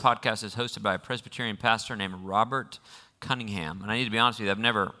podcast is hosted by a Presbyterian pastor named Robert Cunningham. And I need to be honest with you, I've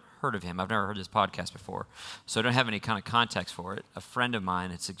never heard of him. I've never heard this podcast before. So I don't have any kind of context for it. A friend of mine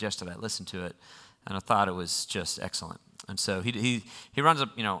had suggested I listen to it, and I thought it was just excellent. And so he runs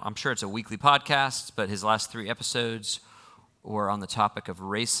I'm sure it's a weekly podcast, but his last 3 episodes were on the topic of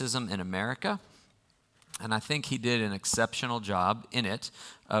racism in America. And I think he did an exceptional job in it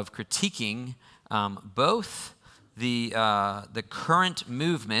of critiquing both the current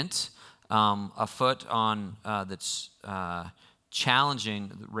movement afoot on that's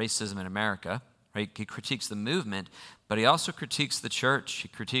challenging racism in America. Right? He critiques the movement, but he also critiques the church. He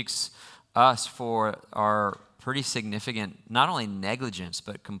critiques us for our pretty significant, not only negligence,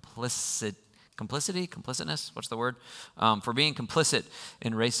 but complicitness, what's the word? For being complicit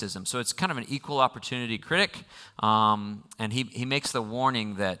in racism. So it's kind of an equal opportunity critic, and he makes the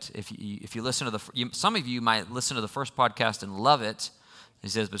warning that if you listen to some of you might listen to the first podcast and love it. He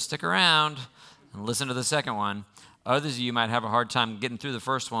says, but stick around and listen to the second one. Others of you might have a hard time getting through the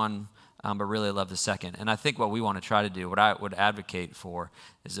first one, but really love the second. And I think what we want to try to do, what I would advocate for,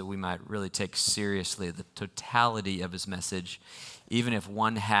 is that we might really take seriously the totality of his message, even if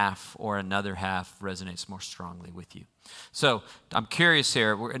one half or another half resonates more strongly with you. So I'm curious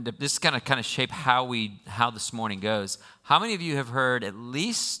here. This is going to kind of shape how this morning goes. How many of you have heard at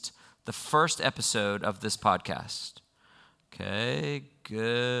least the first episode of this podcast? Okay,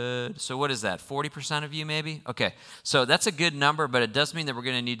 good. So what is that, 40% of you maybe? Okay, so that's a good number, but it does mean that we're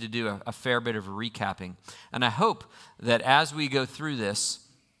going to need to do a fair bit of recapping. And I hope that as we go through this,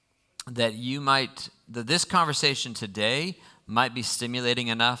 that this conversation today might be stimulating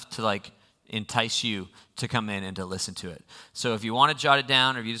enough to entice you to come in and to listen to it. So if you want to jot it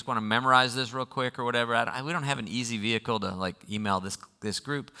down, or if you just want to memorize this real quick or whatever, we don't have an easy vehicle to email this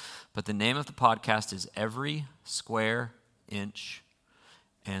group, but the name of the podcast is Every Square Inch,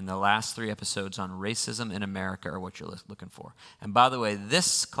 and the last 3 episodes on racism in America are what you're looking for. And by the way,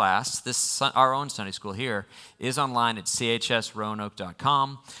 this class, our own Sunday school here, is online at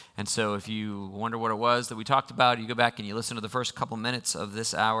chsroanoke.com. And so if you wonder what it was that we talked about, you go back and you listen to the first couple minutes of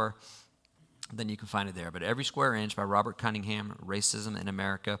this hour, then you can find it there. But Every Square Inch by Robert Cunningham, Racism in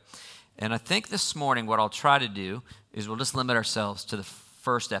America. And I think this morning what I'll try to do is we'll just limit ourselves to the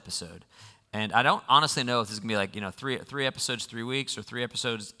first episode. And I don't honestly know if this is going to be 3 episodes, 3 weeks, or 3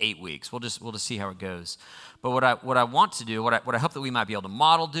 episodes, 8 weeks. We'll just see how it goes. But what I want to do, what I hope that we might be able to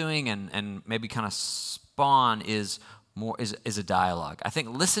model doing and maybe kind of spawn is a dialogue. I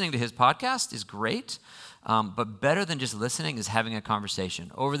think listening to his podcast is great, but better than just listening is having a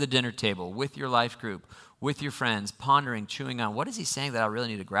conversation over the dinner table with your life group, with your friends, pondering, chewing on what is he saying that I really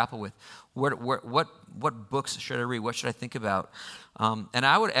need to grapple with. What books should I read? What should I think about? And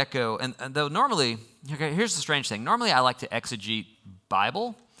I would echo, and though normally, here's the strange thing. Normally I like to exegete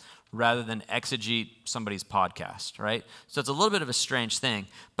Bible rather than exegete somebody's podcast, right? So it's a little bit of a strange thing,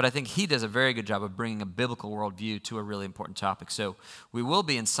 but I think he does a very good job of bringing a biblical worldview to a really important topic. So we will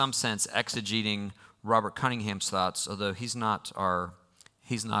be, in some sense, exegeting Robert Cunningham's thoughts, although he's not our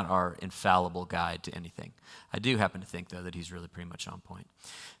infallible guide to anything. I do happen to think, though, that he's really pretty much on point.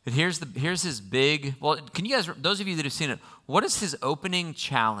 But here's his big, can you guys, those of you that have seen it, what is his opening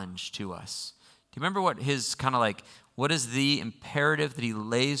challenge to us? Do you remember what his what is the imperative that he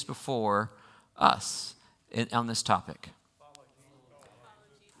lays before us on this topic?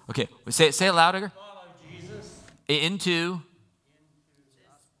 Okay, say it louder. Follow Jesus into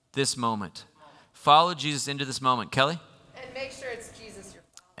this moment. Follow Jesus into this moment. Kelly? And make sure it's Jesus you're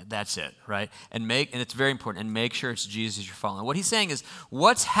following. That's it, right? And it's very important. And make sure it's Jesus you're following. What he's saying is,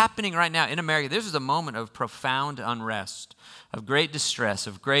 what's happening right now in America, this is a moment of profound unrest, of great distress,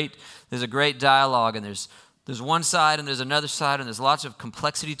 there's a great dialogue, and there's one side and there's another side, and there's lots of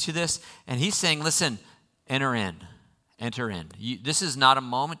complexity to this. And he's saying, listen, enter in. This is not a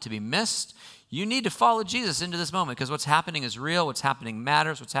moment to be missed. You need to follow Jesus into this moment, because what's happening is real, what's happening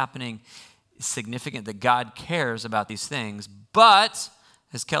matters, what's happening is significant, that God cares about these things. But,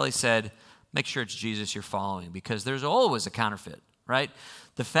 as Kelly said, make sure it's Jesus you're following, because there's always a counterfeit, right?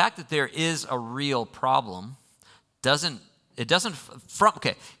 The fact that there is a real problem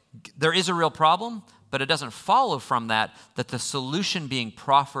there is a real problem, but it doesn't follow from that the solution being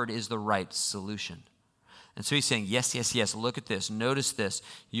proffered is the right solution. And so he's saying, yes, look at this, notice this.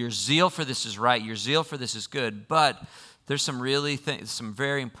 Your zeal for this is right, your zeal for this is good, but there's some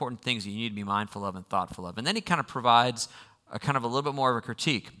very important things that you need to be mindful of and thoughtful of. And then he kind of provides a little bit more of a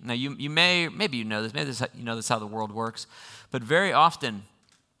critique. Now, maybe you know this, you know this how the world works, but very often,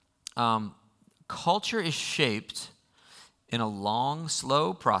 culture is shaped in a long,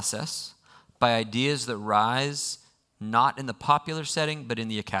 slow process by ideas that rise not in the popular setting, but in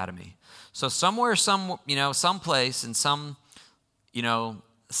the academy. So somewhere, someplace in some,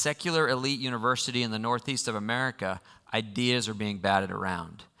 secular elite university in the Northeast of America, ideas are being batted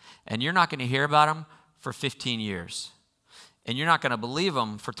around. And you're not going to hear about them for 15 years. And you're not going to believe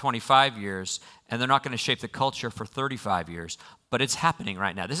them for 25 years, and they're not going to shape the culture for 35 years. But it's happening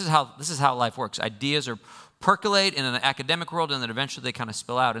right now. This is how life works. Ideas are percolate in an academic world, and then eventually they kind of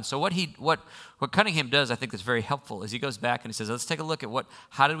spill out. And so what Cunningham does, I think, that's very helpful, is he goes back and he says, let's take a look at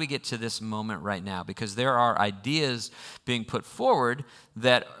how did we get to this moment right now? Because there are ideas being put forward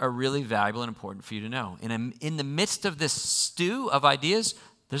that are really valuable and important for you to know. And in the midst of this stew of ideas,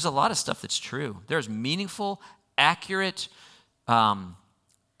 there's a lot of stuff that's true. There's meaningful, accurate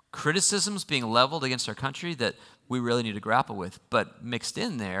criticisms being leveled against our country that we really need to grapple with. But mixed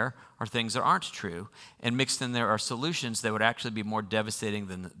in there are things that aren't true. And mixed in there are solutions that would actually be more devastating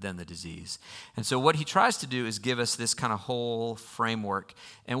than the disease. And so what he tries to do is give us this kind of whole framework.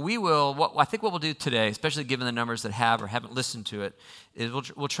 And I think what we'll do today, especially given the numbers that have or haven't listened to it, is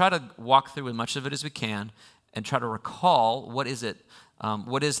we'll try to walk through as much of it as we can and try to recall what is it.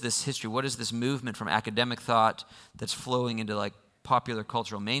 What is this history? What is this movement from academic thought that's flowing into like popular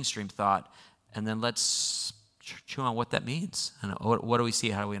cultural mainstream thought? And then let's chew on what that means. And what do we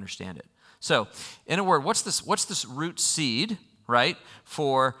see? How do we understand it? So, in a word, what's this root seed, right,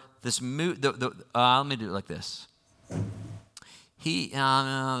 for this let me do it like this.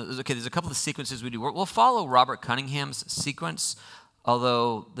 There's a couple of sequences we do. We'll follow Robert Cunningham's sequence,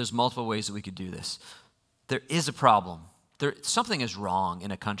 although there's multiple ways that we could do this. There is a problem. Something is wrong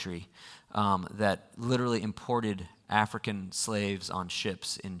in a country that literally imported African slaves on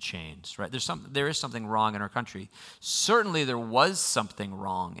ships in chains, right? There is something wrong in our country. Certainly there was something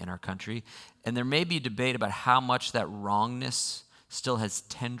wrong in our country, and there may be debate about how much that wrongness still has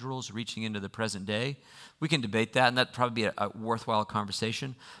tendrils reaching into the present day. We can debate that, and that'd probably be a worthwhile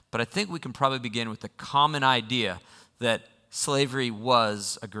conversation. But I think we can probably begin with the common idea that slavery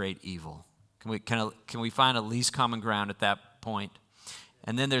was a great evil. Can we find a least common ground at that point?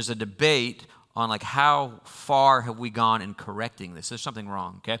 And then there's a debate on like how far have we gone in correcting this? There's something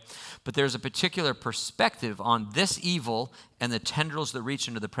wrong, okay? But there's a particular perspective on this evil and the tendrils that reach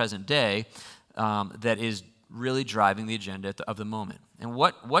into the present day that is really driving the agenda of the moment. And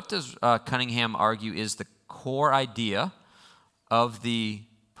what does Cunningham argue is the core idea of the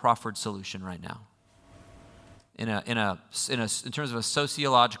proffered solution right now? In terms of a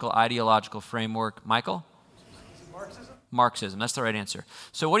sociological, ideological framework, Michael? Marxism, that's the right answer.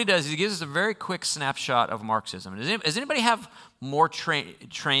 So what he does is he gives us a very quick snapshot of Marxism. Does anybody have more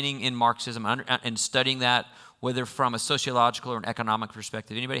training in Marxism and studying that, whether from a sociological or an economic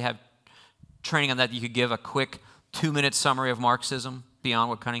perspective? Anybody have training on that you could give a quick 2-minute summary of Marxism beyond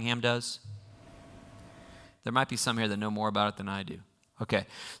what Cunningham does? There might be some here that know more about it than I do. Okay,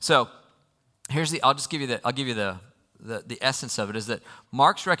 so I'll give you the essence of it is that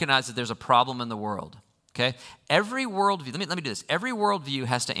Marx recognized that there's a problem in the world. Okay, every worldview. Let me do this. Every worldview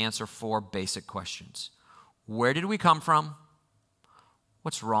has to answer 4 basic questions: where did we come from?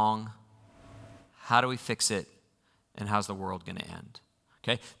 What's wrong? How do we fix it? And how's the world going to end?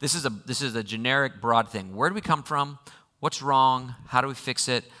 Okay, this is a generic, broad thing. Where do we come from? What's wrong? How do we fix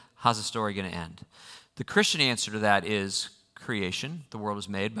it? How's the story going to end? The Christian answer to that is creation. The world was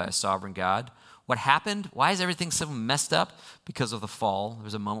made by a sovereign God. What happened? Why is everything so messed up? Because of the fall. There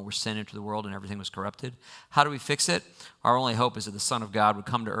was a moment where sin entered the world and everything was corrupted. How do we fix it? Our only hope is that the Son of God would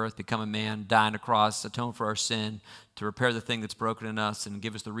come to earth, become a man, die on a cross, atone for our sin, to repair the thing that's broken in us and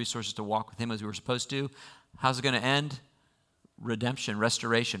give us the resources to walk with him as we were supposed to. How's it going to end? Redemption,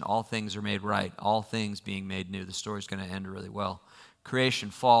 restoration. All things are made right. All things being made new. The story's going to end really well. Creation,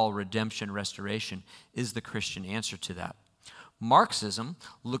 fall, redemption, restoration is the Christian answer to that. Marxism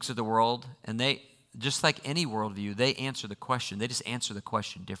looks at the world, and they, just like any worldview, they answer the question. They just answer the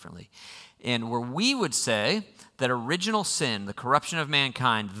question differently. And where we would say that original sin, the corruption of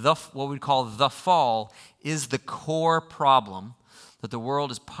mankind, what we call the fall, is the core problem, that the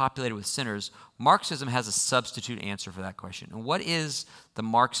world is populated with sinners, Marxism has a substitute answer for that question. And what is the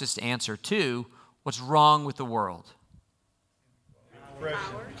Marxist answer to what's wrong with the world? Class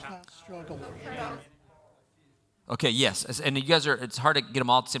struggle. Okay, yes, and you guys it's hard to get them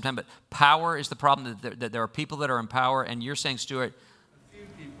all at the same time, but power is the problem, that there are people that are in power, and you're saying, Stuart,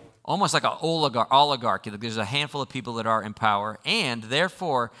 almost like an oligarchy. There's a handful of people that are in power, and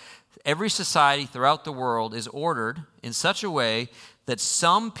therefore, every society throughout the world is ordered in such a way that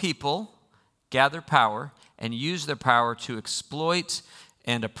some people gather power and use their power to exploit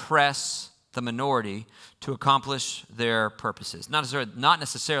and oppress the minority to accomplish their purposes. Not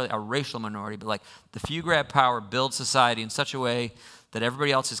necessarily a racial minority, but like the few grab power, build society in such a way that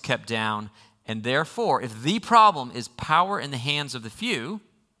everybody else is kept down. And therefore, if the problem is power in the hands of the few,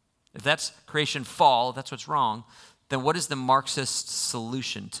 if that's creation fall, if that's what's wrong, then what is the Marxist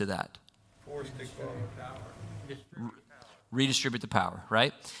solution to that? Redistribute the power,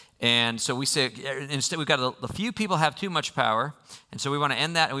 right? And so we say, instead we've got the few people have too much power, and so we want to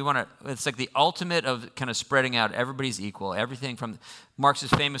end that, and it's like the ultimate of kind of spreading out, everybody's equal, everything from,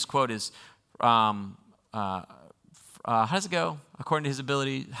 Marx's famous quote is, how does it go? According to his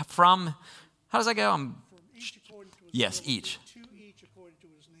ability, how does that go? Yes, each. To each according to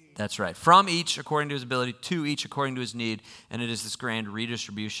his need. That's right. From each according to his ability, to each according to his need, and it is this grand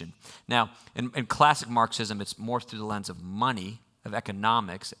redistribution. Now, in classic Marxism, it's more through the lens of money, of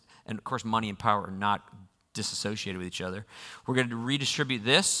economics, and of course money and power are not disassociated with each other. We're going to redistribute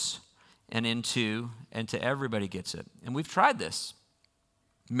this and into everybody gets it. And we've tried this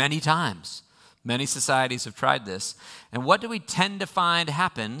many times. Many societies have tried this. And what do we tend to find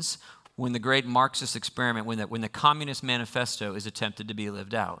happens when the great Marxist experiment, when the Communist Manifesto is attempted to be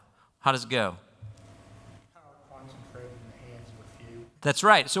lived out? How does it go? Power concentrated in the hands of a few. That's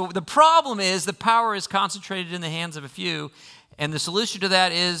right. So the problem is the power is concentrated in the hands of a few, and the solution to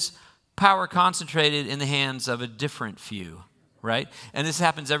that is power concentrated in the hands of a different few, right? And this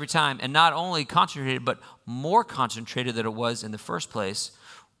happens every time, and not only concentrated, but more concentrated than it was in the first place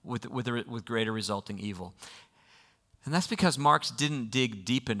with greater resulting evil. And that's because Marx didn't dig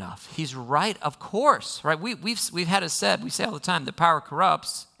deep enough. He's right, of course, right? We've had it said, we say all the time that power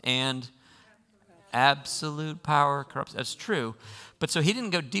corrupts and absolute power corrupts. That's true. But so he didn't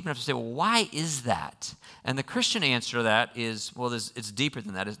go deep enough to say, well, why is that? And the Christian answer to that is, well, it's deeper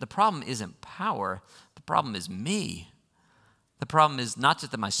than that. The problem isn't power. The problem is me. The problem is not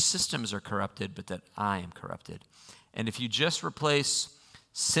just that my systems are corrupted, but that I am corrupted. And if you just replace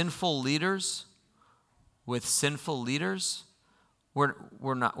sinful leaders with sinful leaders, we're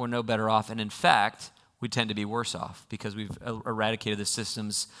no better off. And in fact, we tend to be worse off because we've eradicated the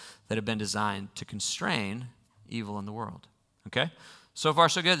systems that have been designed to constrain evil in the world. Okay? So far,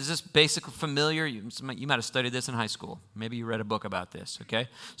 so good. Is this basically familiar? You might have studied this in high school. Maybe you read a book about this. Okay?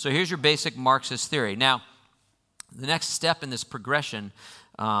 So here's your basic Marxist theory. Now, the next step in this progression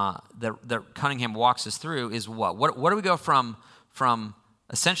that Cunningham walks us through is what? What do we go from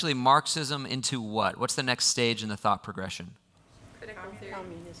essentially Marxism into what? What's the next stage in the thought progression? Critical theory.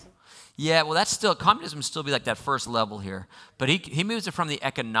 Communism. Yeah, well, communism will still be like that first level here. But he moves it from the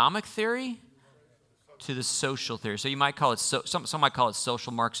economic theory to the social theory. So you might call it, some might call it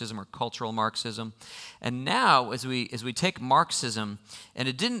social Marxism or cultural Marxism. And now, as we take Marxism, and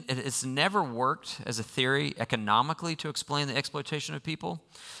it's never worked as a theory economically to explain the exploitation of people,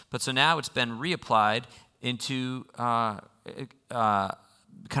 but so now it's been reapplied into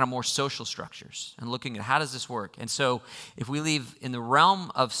kind of more social structures and looking at how does this work. And so if we leave in the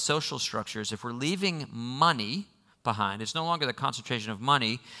realm of social structures, if we're leaving money behind, it's no longer the concentration of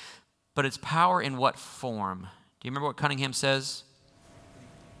money, but it's power in what form? Do you remember what Cunningham says?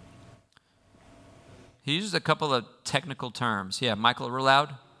 He uses a couple of technical terms. Yeah, Michael, real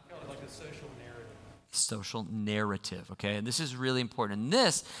loud. Like a social narrative. Social narrative, okay? And this is really important. And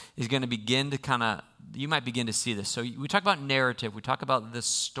this is going to begin to you might begin to see this. So we talk about narrative. We talk about this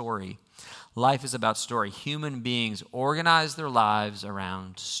story. Life is about story. Human beings organize their lives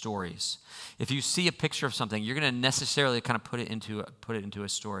around stories. If you see a picture of something, you're going to necessarily kind of put it into a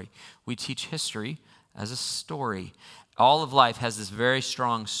story. We teach history as a story. All of life has this very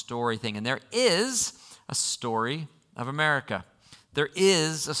strong story thing. And there is a story of America. There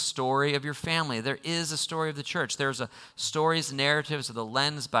is a story of your family. There is a story of the church. There's stories, narratives of the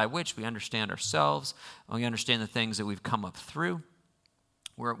lens by which we understand ourselves, and we understand the things that we've come up through.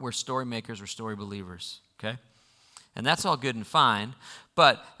 We're story makers, we're story believers, okay? And that's all good and fine.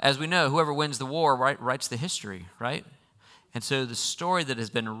 But as we know, whoever wins the war writes the history, right? And so the story that has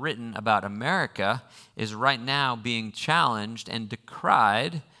been written about America is right now being challenged and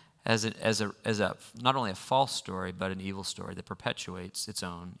decried as a not only a false story, but an evil story that perpetuates its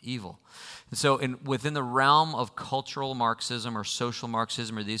own evil. And so within the realm of cultural Marxism or social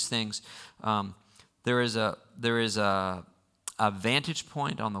Marxism or these things, there is a vantage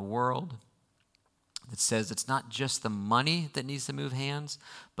point on the world that says it's not just the money that needs to move hands,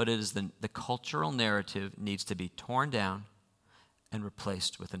 but it is the cultural narrative needs to be torn down and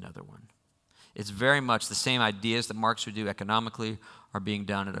replaced with another one. It's very much the same ideas that Marx would do economically are being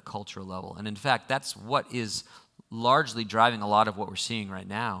done at a cultural level. And in fact, that's what is largely driving a lot of what we're seeing right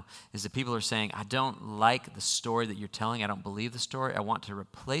now, is that people are saying, I don't like the story that you're telling. I don't believe the story. I want to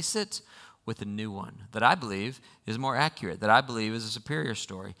replace it with a new one that I believe is more accurate, that I believe is a superior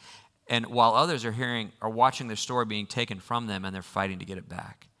story. And while others are watching their story being taken from them, and they're fighting to get it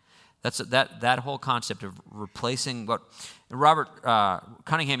back. That whole concept of replacing what Robert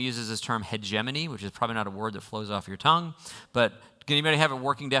Cunningham uses this term hegemony, which is probably not a word that flows off your tongue, but can anybody have a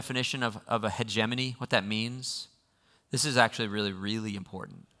working definition of a hegemony, what that means? This is actually really, really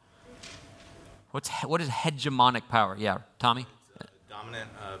important. What is hegemonic power? Yeah, Tommy? It's a dominant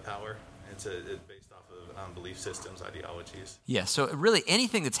power. It's based off of belief systems, ideologies. Yeah, so really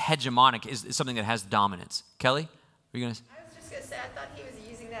anything that's hegemonic is something that has dominance. Kelly, are you going to? I was just going to say, I thought he was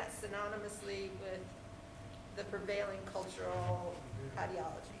using that synonymously with the prevailing cultural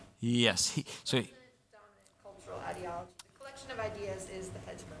ideology. Yes. Dominant cultural ideology. The collection of ideas is the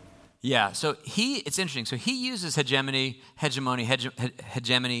hegemony. Yeah, so it's interesting. So he uses hegemony,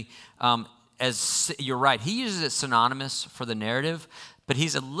 as you're right. He uses it synonymous for the narrative, but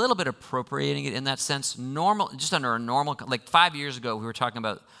he's a little bit appropriating it in that sense. Just under a normal, like 5 years ago, we were talking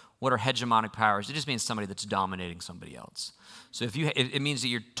about what are hegemonic powers. It just means somebody that's dominating somebody else. So it means that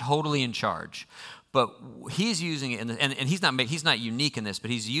you're totally in charge. But he's using it, and he's not unique in this,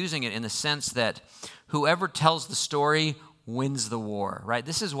 but he's using it in the sense that whoever tells the story wins the war, right?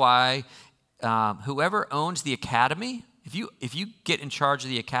 This is why whoever owns the academy, if you get in charge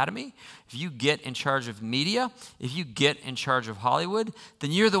of the academy, if you get in charge of media, if you get in charge of Hollywood,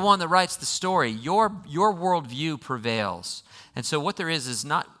 then you're the one that writes the story. Your worldview prevails. And so what there is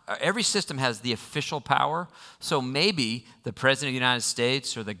not, every system has the official power. So maybe the president of the United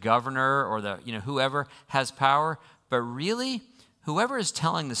States or the governor or whoever has power, but really whoever is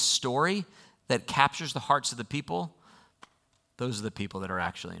telling the story that captures the hearts of the people, those are the people that are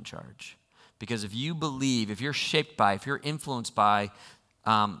actually in charge. Because if you believe, if you're shaped by, if you're influenced by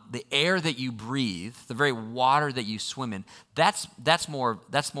the air that you breathe, the very water that you swim in, that's more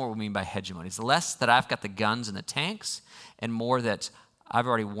what we mean by hegemony. It's less that I've got the guns and the tanks, and more that I've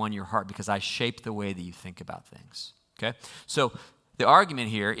already won your heart because I shape the way that you think about things. Okay? So the argument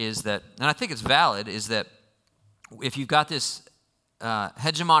here is that, and I think it's valid, is that if you've got this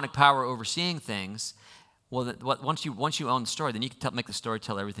hegemonic power overseeing things, well, once you own the story, then you can make the story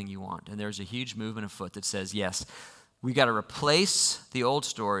tell everything you want. And there's a huge movement afoot that says, yes, we got to replace the old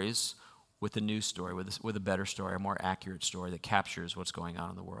stories with a new story, with a better story, a more accurate story that captures what's going on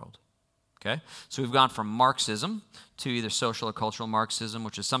in the world. Okay? So we've gone from Marxism to either social or cultural Marxism,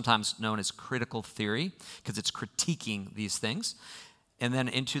 which is sometimes known as critical theory, because it's critiquing these things. And then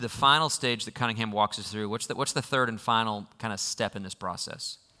into the final stage that Cunningham walks us through. What's the third and final kind of step in this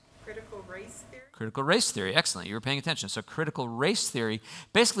process? Critical race theory? Critical race theory. Excellent. You were paying attention. So critical race theory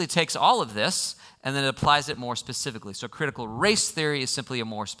basically takes all of this and then it applies it more specifically. So critical race theory is simply a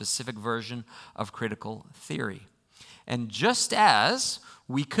more specific version of critical theory. And just as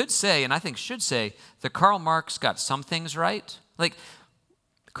we could say, and I think should say, that Karl Marx got some things right. Like,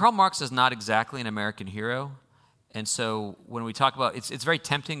 Karl Marx is not exactly an American hero. And so when we talk about, it's very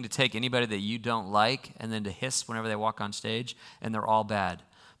tempting to take anybody that you don't like and then to hiss whenever they walk on stage, and they're all bad.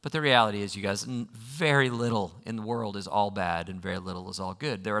 But the reality is, you guys, very little in the world is all bad and very little is all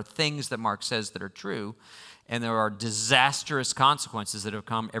good. There are things that Marx says that are true, and there are disastrous consequences that have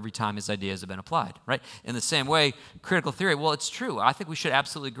come every time his ideas have been applied, right? In the same way, critical theory, well, it's true. I think we should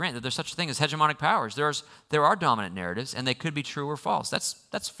absolutely grant that there's such a thing as hegemonic powers. There are dominant narratives, and they could be true or false.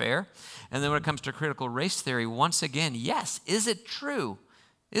 That's fair. And then when it comes to critical race theory, once again, yes, is it true?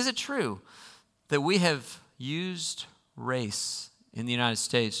 Is it true that we have used race in the United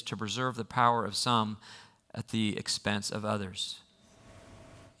States to preserve the power of some at the expense of others?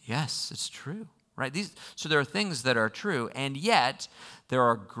 Yes, it's true, right? So there are things that are true, and yet there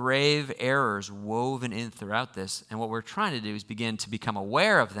are grave errors woven in throughout this, and what we're trying to do is begin to become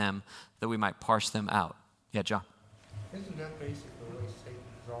aware of them that we might parse them out. Yeah, John? Isn't that basically the way Satan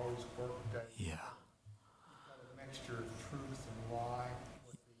has always worked? That Yeah. you've got a mixture of truth and lie,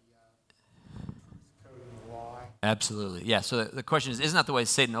 with the truth coding the lie. Absolutely. Yeah. So the question is, isn't that the way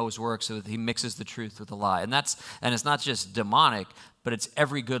Satan always works? So that he mixes the truth with the lie. And it's not just demonic, but it's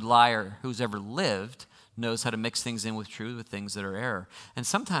every good liar who's ever lived knows how to mix things in with truth, with things that are error. And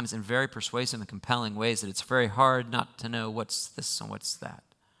sometimes in very persuasive and compelling ways that it's very hard not to know what's this and what's that.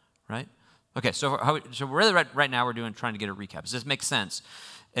 Right? Okay, so really right now we're trying to get a recap. Does this make sense?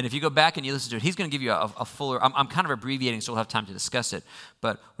 And if you go back and you listen to it, he's going to give you a fuller, I'm kind of abbreviating so we'll have time to discuss it,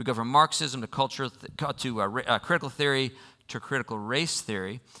 but we go from Marxism to culture, to critical theory, to critical race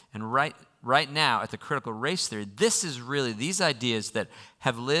theory, and right now at the critical race theory, this is really these ideas that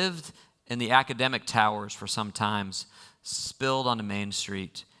have lived in the academic towers for some times, spilled onto Main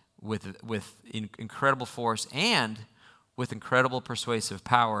Street with incredible force and with incredible persuasive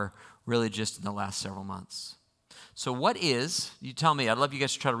power really just in the last several months. So what is, you tell me, I'd love you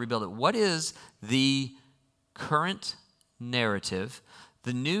guys to try to rebuild it. What is the current narrative,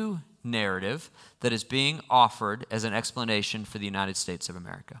 the new narrative that is being offered as an explanation for the United States of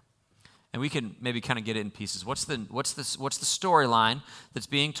America? And we can maybe kind of get it in pieces. What's the storyline that's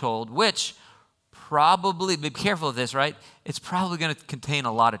being told, which probably, be careful of this, right? It's probably going to contain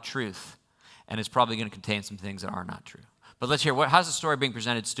a lot of truth, and it's probably going to contain some things that are not true. But let's hear, how's the story being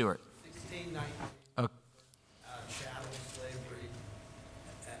presented, Stuart? 1619, Okay. chattel slavery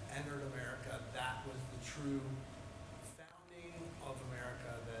entered America. That was the true founding of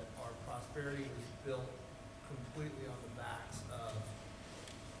America, that our prosperity was built completely on the backs of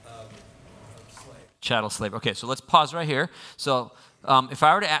slaves. Chattel slave. Okay, so let's pause right here. So if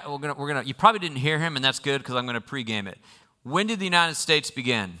I were to, we're gonna. You probably didn't hear him, and that's good because I'm going to pregame it. When did the United States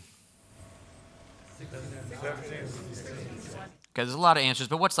begin? Okay, there's a lot of answers,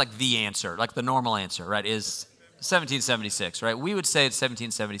 but what's like the answer, like the normal answer, right, is 1776, right? We would say it's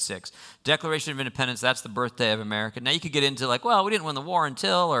 1776. Declaration of Independence, that's the birthday of America. Now, you could get into like, well, we didn't win the war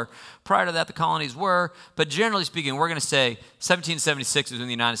until, or prior to that, the colonies were. But generally speaking, we're going to say 1776 is when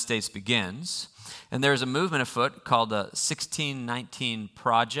the United States begins. And there's a movement afoot called the 1619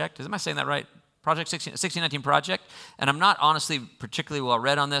 Project. Am I saying that right? 1619 Project. And I'm not honestly particularly well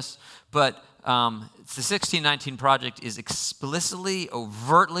read on this, but the 1619 Project is explicitly,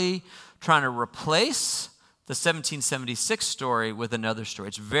 overtly trying to replace the 1776 story with another story.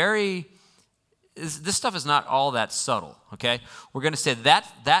 It's this stuff is not all that subtle, okay? We're going to say that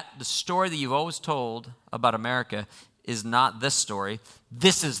the story that you've always told about America is not this story.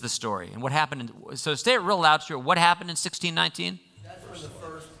 This is the story. And what happened, so say it real loud, Stuart. What happened in 1619? That's when the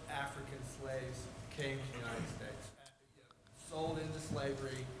first African slaves came to the United States, sold into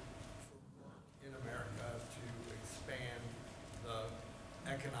slavery for work in America to expand the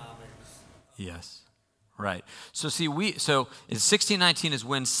economics. Yes. Right. So see, in 1619 is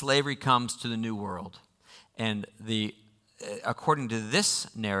when slavery comes to the New World. And according to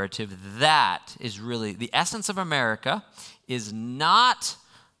this narrative, that is really, the essence of America is not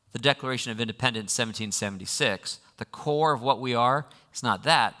the Declaration of Independence 1776. The core of what we are is not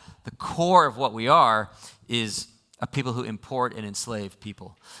that. The core of what we are is a people who import and enslave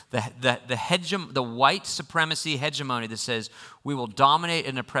people. The white supremacy hegemony that says we will dominate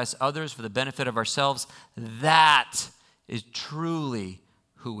and oppress others for the benefit of ourselves, that is truly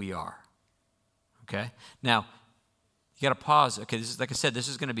who we are. Okay? Now, you got to pause. Okay, this is, like I said, this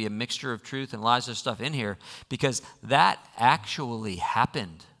is going to be a mixture of truth and lies. There's stuff in here because that actually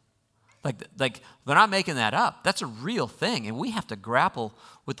happened. Like they're not making that up. That's a real thing, and we have to grapple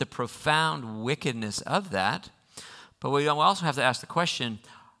with the profound wickedness of that. But we also have to ask the question,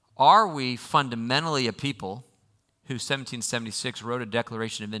 are we fundamentally a people who 1776 wrote a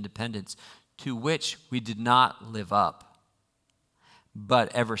Declaration of Independence to which we did not live up,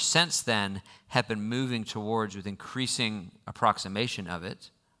 but ever since then have been moving towards with increasing approximation of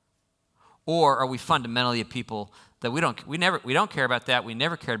it? Or are we fundamentally a people that we don't care about that, we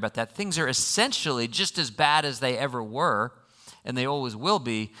never cared about that? Things are essentially just as bad as they ever were, and they always will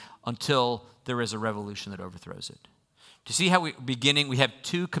be until there is a revolution that overthrows it. Do you see how we have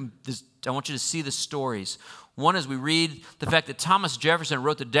two, I want you to see the stories. One is we read the fact that Thomas Jefferson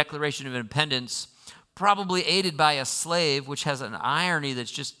wrote the Declaration of Independence, probably aided by a slave, which has an irony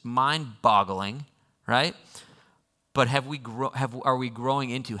that's just mind-boggling, right? But have we grown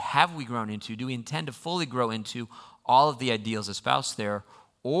into, do we intend to fully grow into all of the ideals espoused there?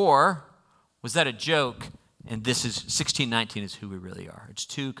 Or was that a joke, and 1619 is who we really are? It's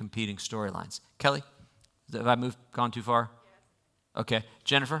two competing storylines. Kelly? Have I gone too far? Yes. Okay.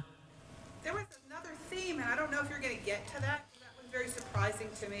 Jennifer? There was another theme, and I don't know if you're going to get to that. That was very surprising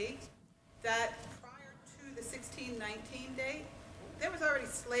to me, that prior to the 1619 date, there was already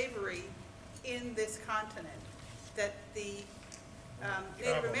slavery in this continent, that the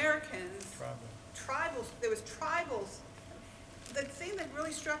Native Americans, there was tribals. The thing that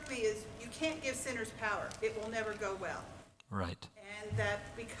really struck me is you can't give sinners power. It will never go well. Right. And that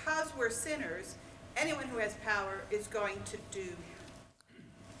because we're sinners, anyone who has power is going to do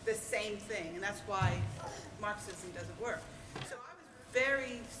the same thing, and that's why Marxism doesn't work. So I was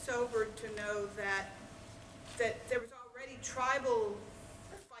very sobered to know that there was already tribal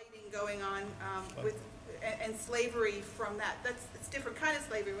fighting going on and slavery from that. It's a different kind of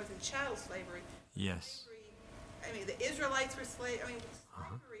slavery. It wasn't chattel slavery. Yes. Slavery, the Israelites were slaves.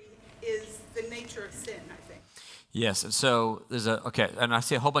 Slavery is the nature of sin, I think. Yes, and so and I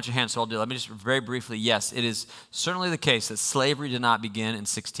see a whole bunch of hands, so I'll do it. Let me just very briefly, yes, it is certainly the case that slavery did not begin in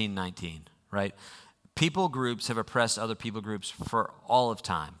 1619, right? people groups have oppressed other people groups for all of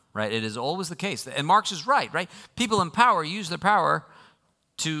time, right? It is always the case. And Marx is right? People in power use their power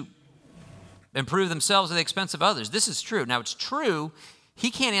to improve themselves at the expense of others. This is true. Now, it's true. He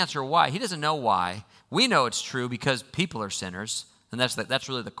can't answer why. He doesn't know why. We know it's true because people are sinners, and that's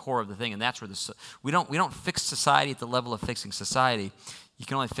really the core of the thing. And that's where we don't fix society at the level of fixing society. You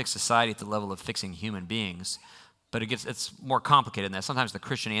can only fix society at the level of fixing human beings. But it's more complicated than that. Sometimes the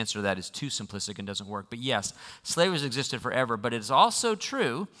Christian answer to that is too simplistic and doesn't work. But yes, slavery has existed forever. But it's also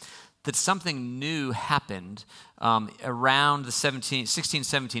true that something new happened around the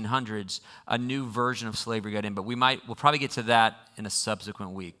 1700s. A new version of slavery got in. But we'll probably get to that in a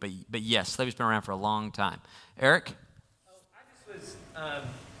subsequent week. But yes, slavery's been around for a long time. Eric?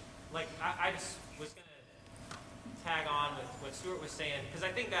 I just was going to tag on with what Stuart was saying, because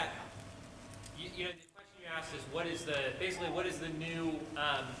I think that, the question you asked is what is the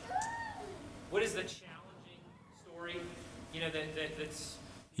challenging story, that's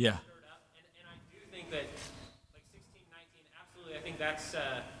Yeah. stirred up, and I do think that, 1619, absolutely, I think that's,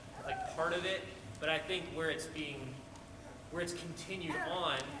 part of it, but I think where it's continued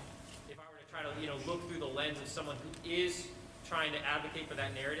on, if I were to try to, look through the lens of someone who is trying to advocate for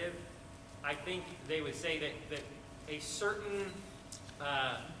that narrative, I think they would say that a certain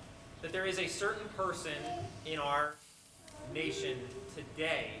that there is a certain person in our nation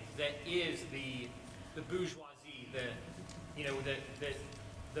today that is the bourgeoisie, the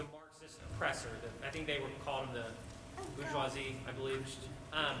Marxist oppressor. I think they would call him the bourgeoisie, I believe.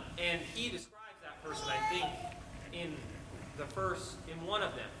 And he describes that person, I think, in one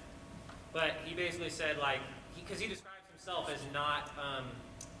of them. But he basically said, because he describes himself as not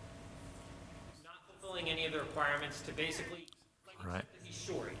fulfilling any of the requirements to basically, Right. he's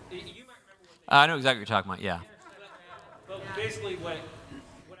short. You might remember I know exactly what you're talking about, yeah. But basically what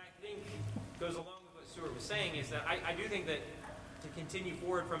I think goes along with what Stuart was saying is that I do think that to continue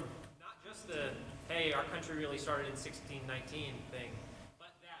forward from not just hey, our country really started in 1619 thing,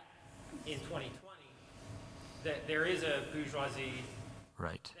 but that in 2020, that there is a bourgeoisie,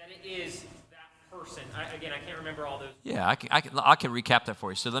 Right. that it is that person. I can't remember all those. Yeah, I can recap that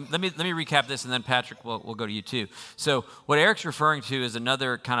for you. So let me recap this, and then Patrick, we'll go to you too. So what Eric's referring to is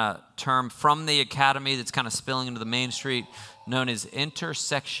another kind of term from the academy that's kind of spilling into the main street, known as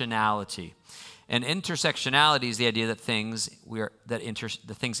intersectionality. And intersectionality is the idea that things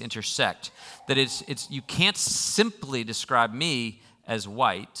intersect. That it's you can't simply describe me as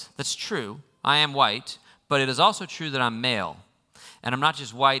white. That's true. I am white, but it is also true that I'm male. And I'm not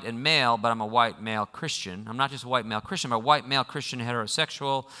just white and male, but I'm a white male Christian. I'm not just a white male Christian, I'm a white male Christian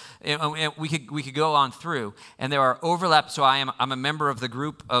heterosexual. And we could go on through. And there are overlaps. So I'm a member of the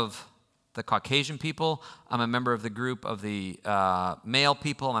group of the Caucasian people. I'm a member of the group of the male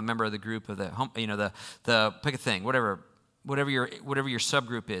people. I'm a member of the group of the pick a thing, whatever your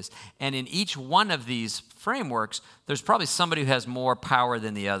subgroup is. And in each one of these frameworks, there's probably somebody who has more power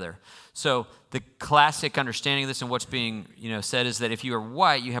than the other. So the classic understanding of this and what's being said is that if you are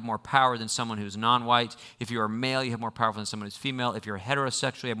white, you have more power than someone who's non-white. If you are male, you have more power than someone who's female. If you're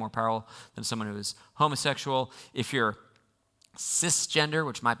heterosexual, you have more power than someone who is homosexual. If you're cisgender,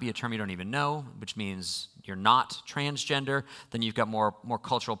 which might be a term you don't even know, which means you're not transgender, then you've got more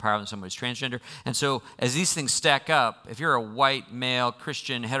cultural power than someone who's transgender. And so as these things stack up, if you're a white, male,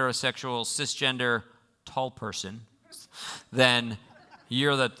 Christian, heterosexual, cisgender, tall person, then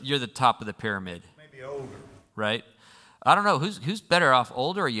you're the top of the pyramid. Maybe older. Right? I don't know. Who's better off,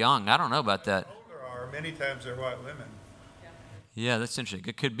 older or young? I don't know about that. Older are, many times they're white women. Yeah, that's interesting.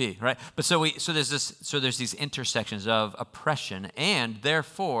 It could be, right? But so there's these intersections of oppression, and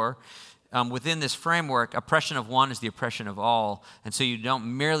therefore, within this framework, oppression of one is the oppression of all, and so you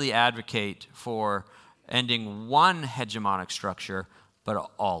don't merely advocate for ending one hegemonic structure, but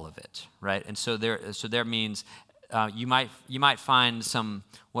all of it, right? And so there means you might find some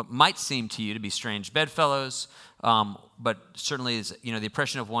what might seem to you to be strange bedfellows, but certainly the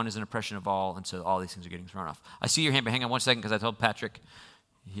oppression of one is an oppression of all, and so all these things are getting thrown off. I see your hand, but hang on one second because I told Patrick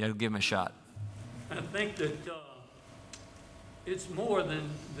you had to give him a shot. I think that it's more than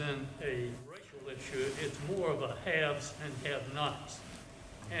a racial issue. It's more of a haves and have-nots,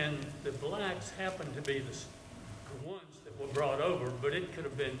 and the blacks happen to be the ones that were brought over, but it could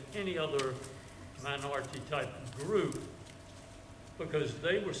have been any other minority type of group because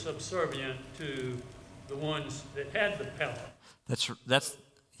they were subservient to the ones that had the power. That's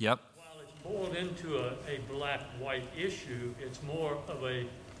yep. While it's boiled into a black-white issue, it's more of a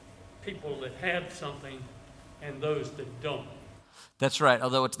people that have something and those that don't. That's right.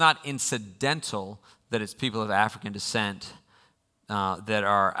 Although it's not incidental that it's people of African descent that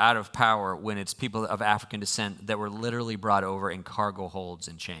are out of power when it's people of African descent that were literally brought over in cargo holds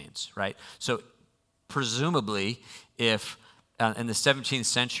and chains, right? So presumably, if in the 17th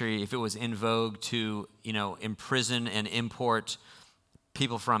century, if it was in vogue to, imprison and import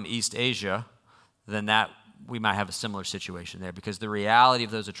people from East Asia, then that we might have a similar situation there, because the reality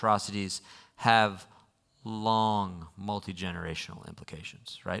of those atrocities have long multi-generational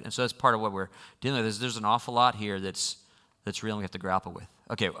implications, right? And so that's part of what we're dealing with. There's an awful lot here that's real and we have to grapple with.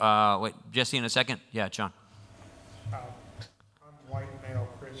 Okay, wait, Jesse in a second. Yeah, John. I'm white male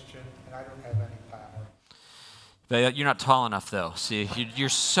Christian, and I don't have any power. But you're not tall enough, though. See, you're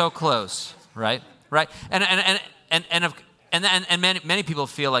so close, right? Right? And many people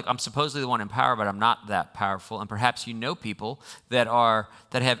feel like I'm supposedly the one in power, but I'm not that powerful. And perhaps you know people that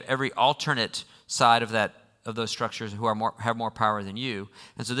have every alternate side of those structures who have more power than you.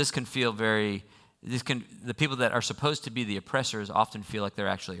 And so this can feel the people that are supposed to be the oppressors often feel like they're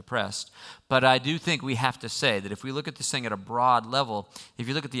actually oppressed. But I do think we have to say that if we look at this thing at a broad level, if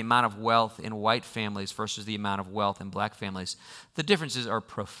you look at the amount of wealth in white families versus the amount of wealth in black families, the differences are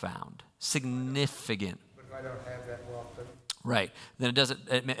profound, significant. But if I don't have that wealth, then Right. Then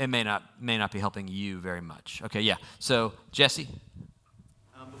it may not be helping you very much. Okay, yeah. So, Jesse?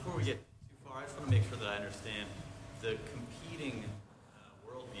 Before we get too far, I just want to make sure that I understand the competing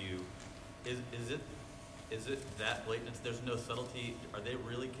worldview. Is it that blatant? There's no subtlety. Are they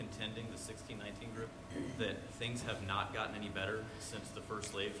really contending, the 1619 group, that things have not gotten any better since the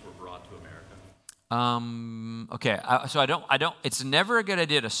first slaves were brought to America? Okay. So I don't. It's never a good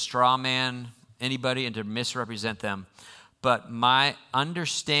idea to straw man anybody and to misrepresent them. But my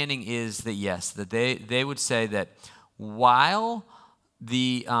understanding is that yes, that they would say that while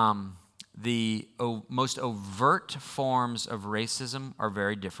the most overt forms of racism are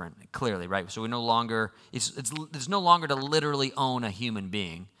very different, clearly, right? So we no longer it's no longer to literally own a human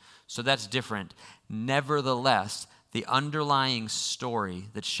being, so that's different. Nevertheless, the underlying story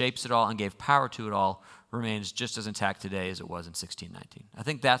that shapes it all and gave power to it all remains just as intact today as it was in 1619. I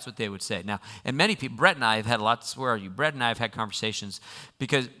think that's what they would say. Now, and many people, Brett and I have had lots, where are you? Brett and I have had conversations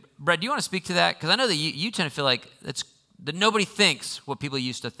because, Brett, do you want to speak to that? Because I know that you tend to feel like that nobody thinks what people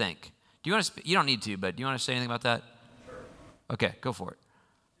used to think. Do you want to, you don't need to, but do you want to say anything about that? Sure. Okay, go for it.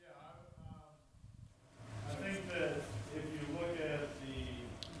 Yeah, I think that if you look at the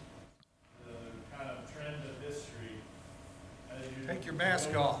kind of trend of history, as you Take your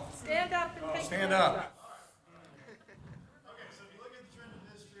mask off. Stand up and take Stand your up. mask off. Okay, so if you look at the trend of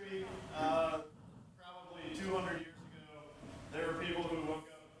history, probably 200 years ago, there were people who woke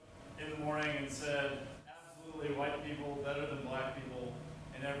up in the morning and said, absolutely white people better than black people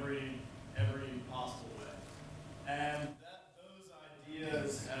in every possible way. And those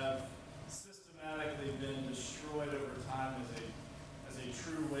ideas have systematically been destroyed over time as a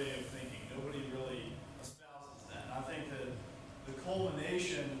true way of thinking. Nobody really espouses that. And I think that the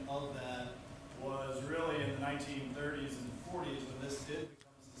culmination of that was really in the 1930s and 40s when this did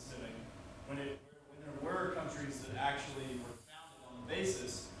become systemic, when there were countries that actually were founded on the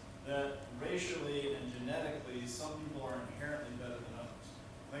basis that racially and genetically some people are inherently better than others.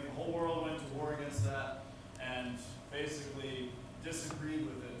 I think the whole world went to war against that and basically disagreed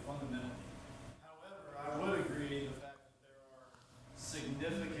with it fundamentally. However, I would agree the fact that there are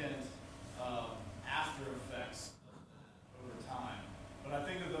significant after effects of that over time. But I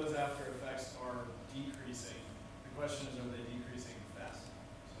think that those after effects are decreasing. The question is, are they decreasing fast?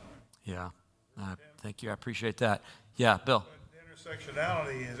 Yeah, thank you. I appreciate that. Yeah, Bill. But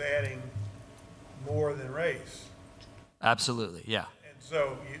intersectionality is adding more than race. Absolutely, yeah. And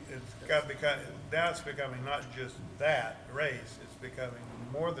so it's got to become, now it's becoming not just that, race, it's becoming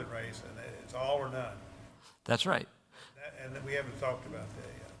more than race, and it's all or none. That's right. And we haven't talked about that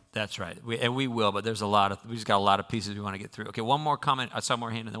yet. That's right. We will, but we just got a lot of pieces we want to get through. Okay, one more comment. I saw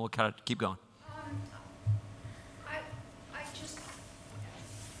more hand, and then we'll kind of keep going. I just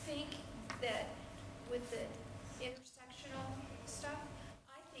think that with the intersectional stuff,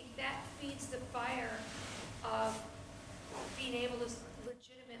 I think that feeds the fire of being able to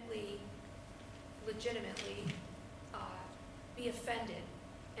legitimately be offended.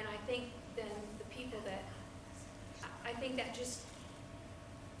 And I think then the people that, I think it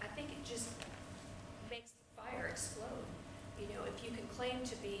just makes the fire explode. You know, if you can claim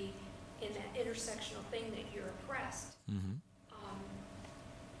to be in that intersectional thing that you're oppressed,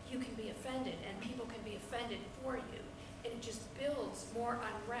 you can be offended, and people can be offended for you, and it just builds more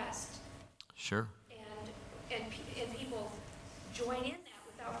unrest. Sure. And people join in that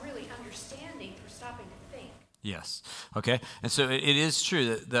without really understanding or stopping to think. Yes. Okay. And so it is true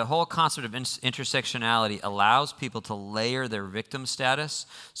that the whole concept of intersectionality allows people to layer their victim status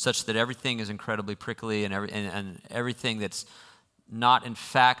such that everything is incredibly prickly and everything that's not in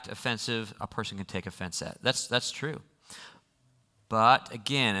fact offensive, a person can take offense at. That's true. But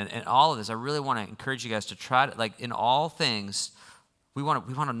again, and all of this, I really want to encourage you guys to try to, like in all things, we want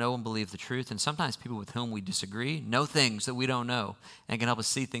to know and believe the truth. And sometimes people with whom we disagree know things that we don't know and can help us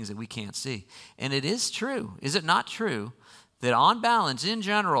see things that we can't see. And it is true, is it not true, that on balance, in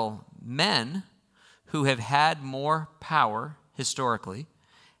general, men who have had more power historically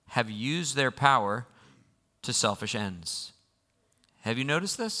have used their power to selfish ends. Have you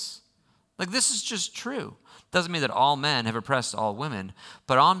noticed this? Like, this is just true. Doesn't mean that all men have oppressed all women,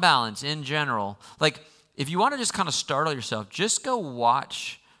 but on balance, in general, like, if you want to just kind of startle yourself, just go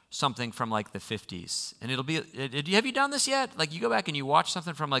watch something from like the 50s. And it'll be, have you done this yet? Like you go back and you watch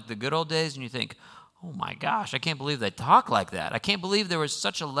something from like the good old days and you think, oh my gosh, I can't believe they talk like that. I can't believe there was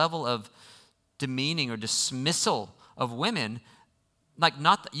such a level of demeaning or dismissal of women. Like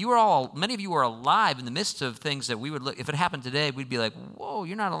many of you were alive in the midst of things that we would look, if it happened today, we'd be like, whoa,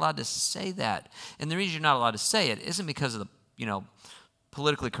 you're not allowed to say that. And the reason you're not allowed to say it isn't because of the,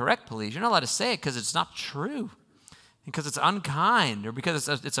 politically correct police. You're not allowed to say it because it's not true, because it's unkind, or because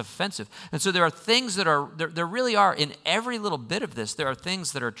it's offensive. And so there are things that are, there really are, in every little bit of this, there are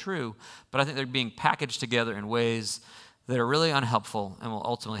things that are true, but I think they're being packaged together in ways that are really unhelpful and will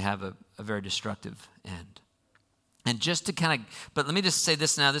ultimately have a very destructive end. And just to kind of, but let me just say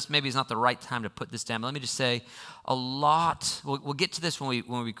this now, this maybe is not the right time to put this down, but let me just say a lot, we'll get to this when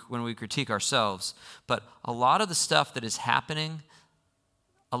we critique ourselves, but a lot of the stuff that is happening,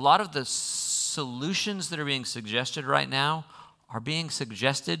 a lot of the solutions that are being suggested right now are being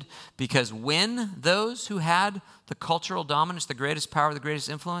suggested because when those who had the cultural dominance, the greatest power, the greatest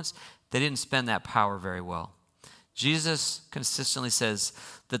influence, they didn't spend that power very well. Jesus consistently says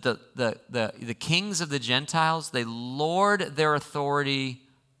that the kings of the Gentiles, they lord their authority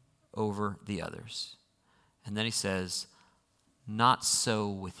over the others. And then he says, not so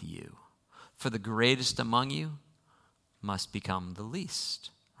with you. For the greatest among you must become the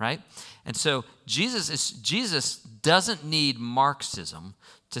least. Right? And so Jesus doesn't need Marxism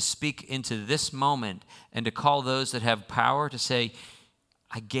to speak into this moment and to call those that have power to say,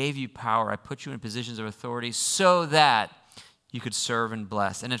 I gave you power, I put you in positions of authority so that you could serve and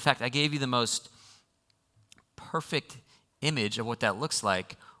bless. And in fact, I gave you the most perfect image of what that looks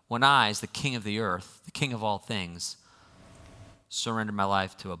like when I, as the king of the earth, the king of all things, surrendered my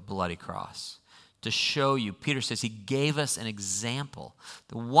life to a bloody cross. To show you, Peter says he gave us an example.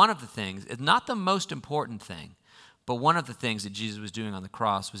 One of the things, not the most important thing, but one of the things that Jesus was doing on the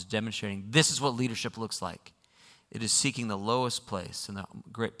cross was demonstrating this is what leadership looks like. It is seeking the lowest place and the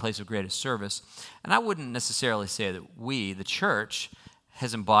great place of greatest service. And I wouldn't necessarily say that we, the church,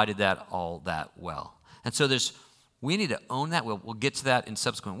 has embodied that all that well. And so we need to own that. We'll get to that in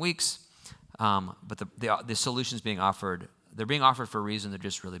subsequent weeks. But the solutions being offered, they're being offered for a reason. They're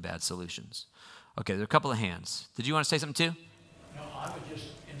just really bad solutions. Okay, there are a couple of hands. Did you want to say something too? No, I was just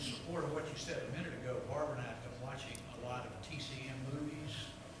in support of what you said a minute ago. Barbara and I have been watching a lot of TCM movies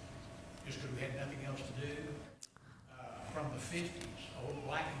just because we had nothing else to do. From the 50s, old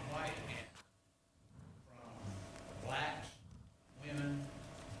black and white, and from blacks, women.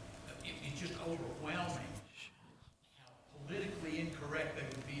 It's just overwhelming how politically incorrect they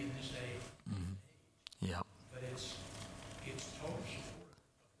would be in this age. Mm-hmm. Yeah. But it's total support of what you're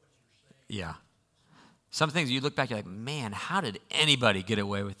saying. Yeah. Some things you look back, you're like, man, how did anybody get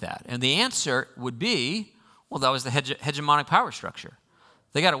away with that? And the answer would be, well, that was the hegemonic power structure.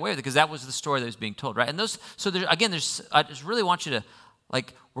 They got away with it because that was the story that was being told, right? And I just really want you to,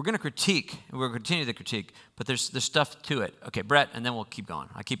 we're going to critique, and we're going to continue the critique, but there's stuff to it. Okay, Brett, and then we'll keep going.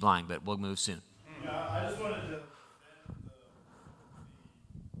 I keep lying, but we'll move soon. Yeah, I just wanted to defend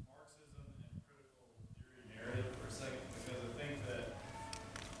the Marxism and critical theory narrative for a second, because I think that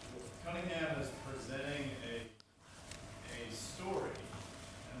Cunningham is presenting a story,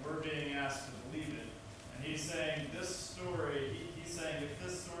 and we're being asked to believe it. And he's saying this story, he's saying if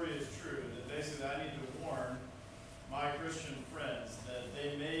this story is true, that basically I need to warn my Christian friends that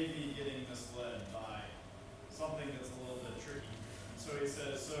they may be getting misled by something that's a little bit tricky. And so he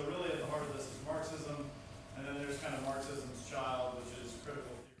says, so really at the heart of this is Marxism, and then there's kind of Marxism's child, which is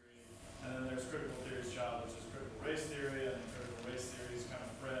critical theory, and then there's critical theory's child, which is critical race theory, and then critical race theory's kind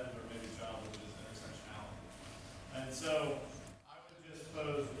of friend, or maybe child, which is intersectionality. And so I would just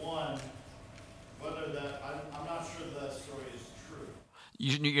pose one, whether that, I'm not sure that story is true.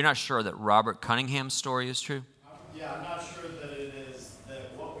 You're not sure that Robert Cunningham's story is true? Yeah, I'm not sure that it is,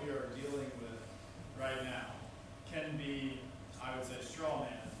 that what we are dealing with right now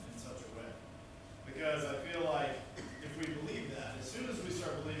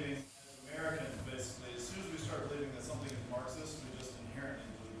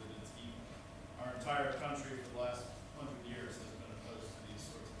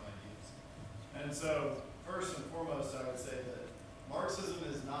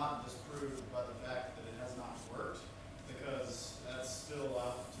not disproved by the fact that it has not worked, because that's still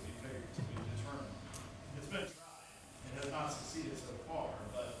out to be determined. It's been tried. It has not succeeded so far,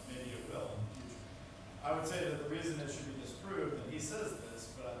 but maybe it will in the future. I would say that the reason it should be disproved, and he says this,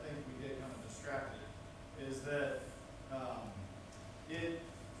 but I think we get kind of distracted, is that it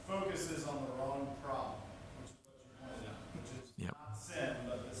focuses on the wrong problem, which is what you pointed out, which is not sin,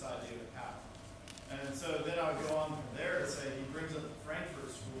 but this idea of power. And so then I would go on from there to say he brings up the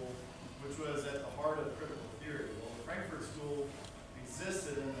Frankfurt School, which was at the heart of critical theory. Well, the Frankfurt School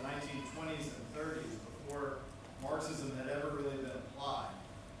existed in the 1920s and 30s before Marxism had ever really been applied,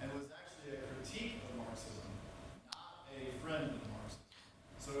 and was actually a critique of Marxism, not a friend of Marxism.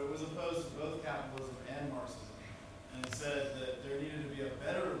 So it was opposed to both capitalism and Marxism, and it said that there needed to be a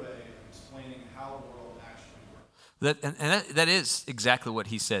better way of explaining how the world actually works. That is exactly what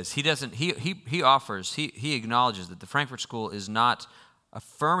he says. He doesn't. He acknowledges that the Frankfurt School is not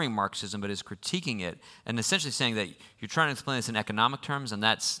affirming Marxism, but is critiquing it, and essentially saying that you're trying to explain this in economic terms, and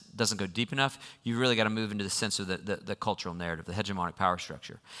that doesn't go deep enough. You've really got to move into the sense of the cultural narrative, the hegemonic power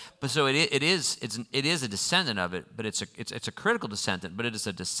structure. But so it is a descendant of it, but it's a critical descendant, but it is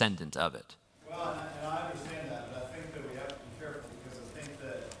a descendant of it. Well, and I understand that, but I think that we have to be careful, because I think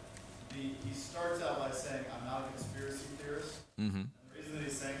that he starts out by saying, I'm not a conspiracy theorist. Mm-hmm. And the reason that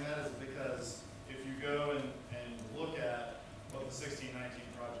he's saying that is because if you go and look at what the 1619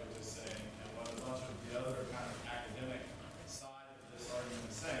 Project is saying, and what a bunch of the other kind of academic side of this argument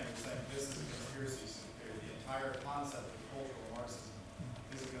is saying, they're saying this is a conspiracy theory. The entire concept of cultural Marxism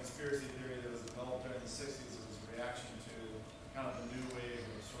is a conspiracy theory that was developed during the 60s as a reaction to kind of the new wave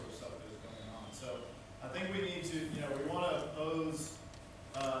of sort of stuff that is going on. So I think we need to, we want to oppose,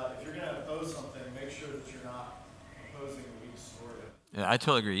 if you're going to oppose something, make sure that you're not opposing a weak story. Yeah, I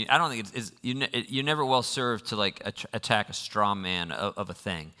totally agree. I don't think you're never well served to like attack a straw man of a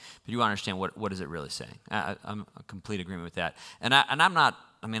thing, but you understand what is it really saying. I'm in complete agreement with that. And I'm not.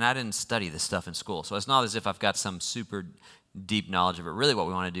 I mean, I didn't study this stuff in school, so it's not as if I've got some super deep knowledge of it. Really, what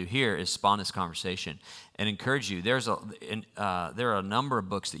we want to do here is spawn this conversation and encourage you. There are a number of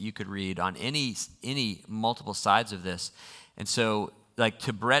books that you could read on any multiple sides of this, and so. Like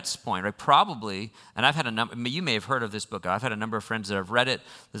to Brett's point, right? Probably, and I've had a number. You may have heard of this book. I've had a number of friends that have read it.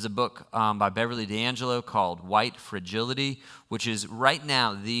 There's a book by Beverly D'Angelo called White Fragility, which is right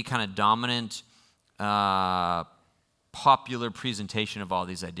now the kind of dominant, popular presentation of all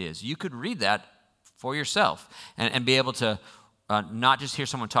these ideas. You could read that for yourself and be able to not just hear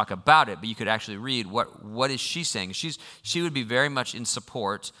someone talk about it, but you could actually read what is she saying. She would be very much in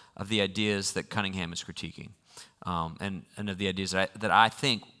support of the ideas that Cunningham is critiquing. And of the ideas that I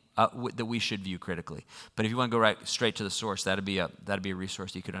think that we should view critically. But if you want to go straight to the source, that'd be a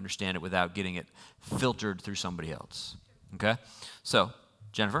resource that you could understand it without getting it filtered through somebody else. Okay? So,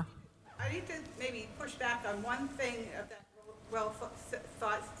 Jennifer? I need to maybe push back on one thing of that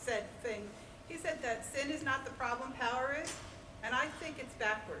said thing. He said that sin is not the problem, power is, and I think it's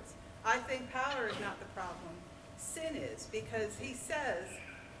backwards. I think power is not the problem, sin is, because he says,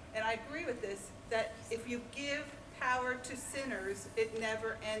 and I agree with this, that if you give power to sinners, it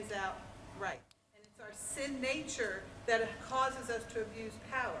never ends out right. And it's our sin nature that causes us to abuse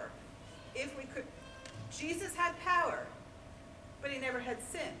power. Jesus had power, but he never had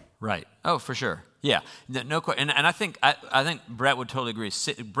sin. Right. Oh, for sure. Yeah. No question. And I think Brett would totally agree.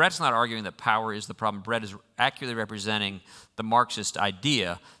 Brett's not arguing that power is the problem. Brett is accurately representing the Marxist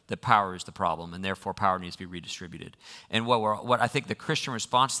idea that power is the problem, and therefore power needs to be redistributed. And what I think the Christian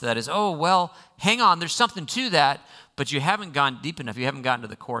response to that is, oh, well, hang on, there's something to that, but you haven't gone deep enough. You haven't gotten to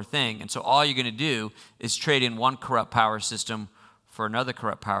the core thing. And so all you're going to do is trade in one corrupt power system for another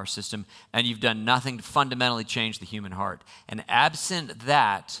corrupt power system, and you've done nothing to fundamentally change the human heart. And absent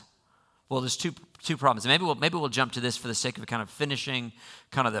that, well, there's two problems. And maybe we'll jump to this for the sake of kind of finishing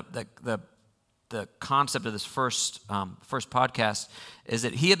kind of the concept of this first podcast, is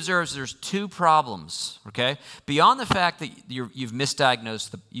that he observes there's two problems, okay? Beyond the fact that you've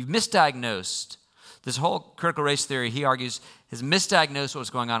misdiagnosed this whole critical race theory, he argues, has misdiagnosed what was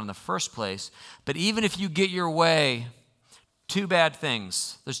going on in the first place. But even if you get your way, two bad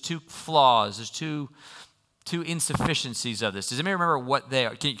things. There's two flaws. There's two insufficiencies of this. Does anybody remember what they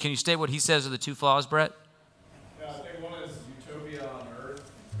are? Can you state what he says are the two flaws, Brett? Yeah, I think one is utopia on earth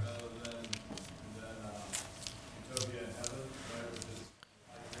rather than utopia in heaven, right, which is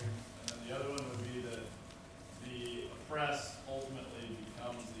my dream. And then the other one would be that the oppressed ultimately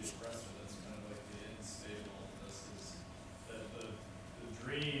becomes the oppressor. That's kind of like the end state of all of this, is that the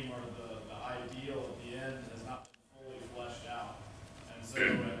dream or the ideal at the end has not been fully fleshed out. And so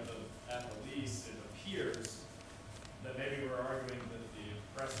at the least, it appears that maybe we're arguing that the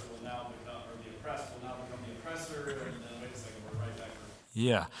oppressor will now become, or the oppressed will now become the oppressor, and then wait a second, we're right back.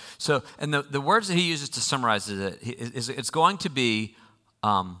 Yeah. So, and the words that he uses to summarize it is it's going to be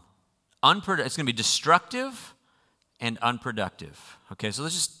it's going to be destructive and unproductive. Okay, so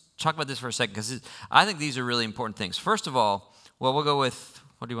let's just talk about this for a second, because I think these are really important things. First of all, well, we'll go with,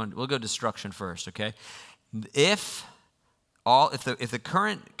 what do you want? We'll go destruction first, okay? If the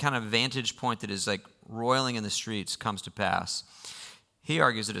current kind of vantage point that is like roiling in the streets comes to pass, he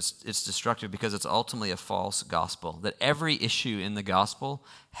argues that it's destructive because it's ultimately a false gospel, that every issue in the gospel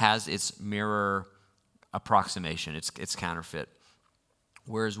has its mirror approximation, it's counterfeit.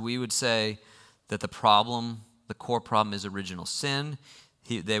 Whereas we would say that the core problem is original sin,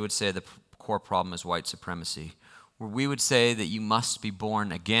 they would say the core problem is white supremacy. Where we would say that you must be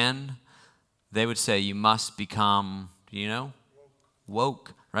born again, they would say you must become,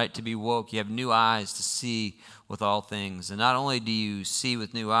 woke, right? To be woke, you have new eyes to see with all things. And not only do you see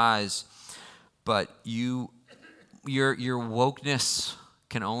with new eyes, but your wokeness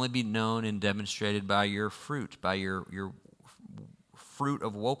can only be known and demonstrated by your fruit, by your fruit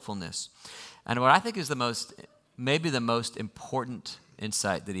of wokefulness. And what I think is maybe the most important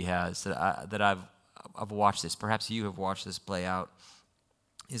insight that he has, that I've watched this, perhaps you have watched this play out,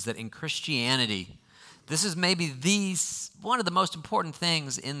 is that in Christianity, this is maybe one of the most important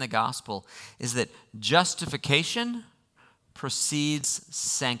things in the gospel, is that justification precedes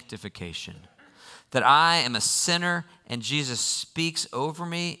sanctification. That I am a sinner and Jesus speaks over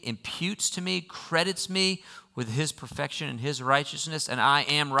me, imputes to me, credits me with his perfection and his righteousness, and I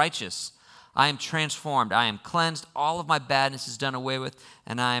am righteous. I am transformed. I am cleansed. All of my badness is done away with,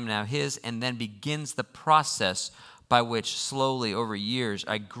 and I am now his. And then begins the process by which slowly over years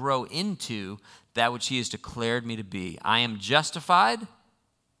I grow into that which he has declared me to be. I am justified,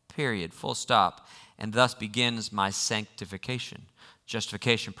 period, full stop. And thus begins my sanctification.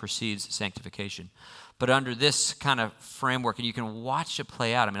 Justification precedes sanctification. But under this kind of framework, and you can watch it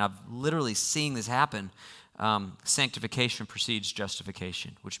play out. I mean, I've literally seen this happen. Sanctification precedes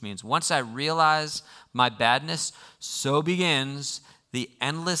justification, which means once I realize my badness, so begins the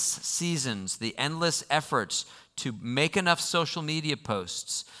endless seasons, the endless efforts to make enough social media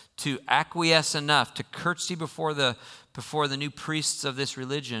posts, to acquiesce enough, to curtsy before the new priests of this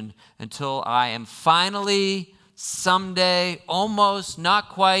religion, until I am finally, someday, almost, not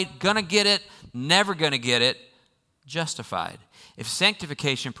quite, gonna get it, never gonna get it, justified. If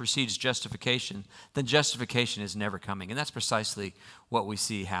sanctification precedes justification, then justification is never coming. And that's precisely what we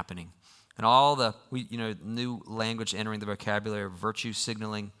see happening. And all the new language entering the vocabulary of virtue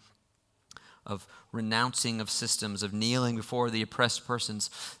signaling, of renouncing of systems, of kneeling before the oppressed persons,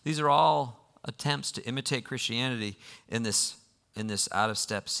 these are all attempts to imitate Christianity in this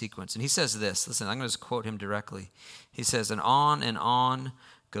out-of-step sequence. And he says this, listen, I'm going to just quote him directly. He says, and on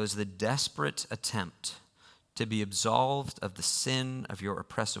goes the desperate attempt to be absolved of the sin of your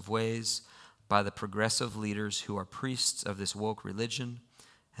oppressive ways by the progressive leaders who are priests of this woke religion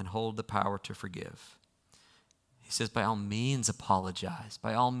and hold the power to forgive. He says, by all means, apologize.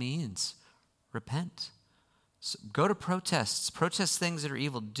 By all means, repent. So go to protests. Protest things that are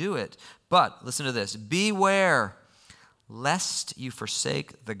evil. Do it. But, listen to this. Beware lest you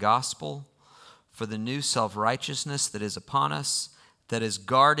forsake the gospel for the new self-righteousness that is upon us, that is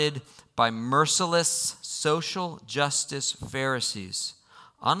guarded by merciless social justice Pharisees.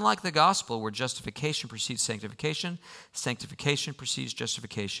 Unlike the gospel, where justification precedes sanctification, sanctification precedes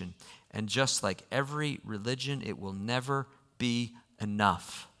justification. And just like every religion, it will never be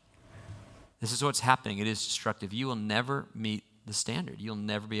enough. This is what's happening. It is destructive. You will never meet the standard. You'll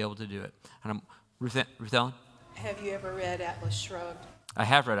never be able to do it. And Ruth Ellen? Have you ever read Atlas Shrugged? I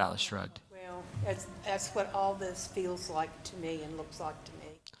have read Atlas Shrugged. Well, that's what all this feels like to me and looks like to me.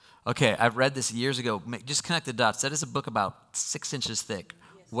 Okay, I've read this years ago. Just connect the dots. That is a book about 6 inches thick.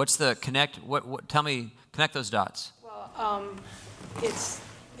 Yes. What's the connect? What? Tell me. Connect those dots. Well, it is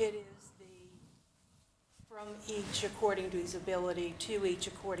from each according to his ability, to each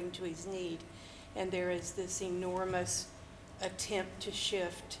according to his need, and there is this enormous attempt to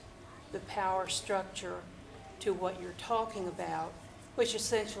shift the power structure to what you're talking about, which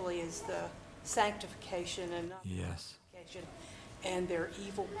essentially is the sanctification and not sanctification, and they're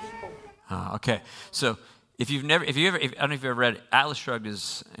evil people. Okay, so I don't know if you've ever read Atlas Shrugged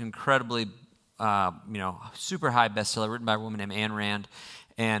is incredibly, super high bestseller, written by a woman named Ayn Rand,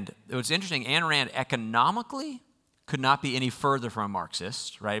 and what's interesting, Ayn Rand economically could not be any further from a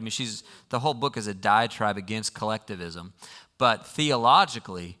Marxist, right? I mean, the whole book is a diatribe against collectivism. But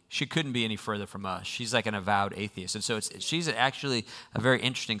theologically, she couldn't be any further from us. She's like an avowed atheist. And so she's actually a very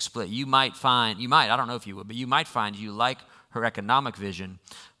interesting split. I don't know if you would, but you might find you like her economic vision,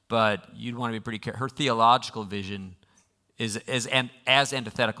 but you'd want to be pretty careful. Her theological vision is as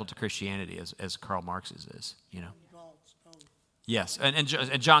antithetical to Christianity as Karl Marx's is, you know. Yes, and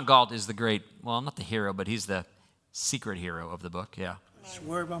John Galt is the great, well, not the hero, but he's the secret hero of the book, yeah. I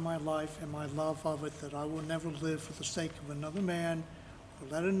swear by my life and my love of it that I will never live for the sake of another man, or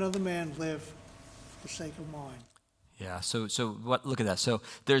let another man live for the sake of mine. Yeah, so look at that. So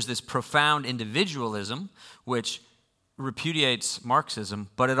there's this profound individualism, which repudiates Marxism,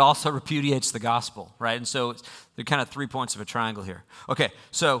 but it also repudiates the gospel, right? And so there are kind of 3 points of a triangle here. Okay,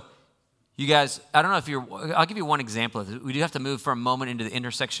 so you guys, I don't know if I'll give you one example of it. We do have to move for a moment into the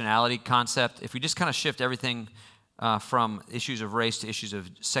intersectionality concept. If we just kind of shift everything from issues of race to issues of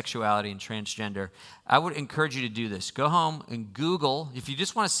sexuality and transgender, I would encourage you to do this. Go home and Google, if you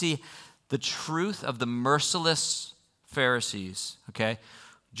just want to see the truth of the merciless Pharisees, okay?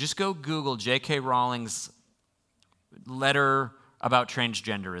 Just go Google J.K. Rowling's letter about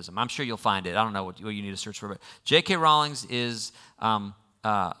transgenderism. I'm sure you'll find it. I don't know what you need to search for, but J.K. Rowling's is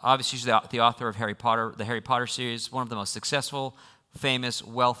obviously she's the author of Harry Potter, the Harry Potter series, one of the most successful, famous,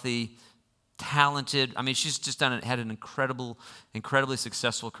 wealthy, talented. I mean, she's just had an incredibly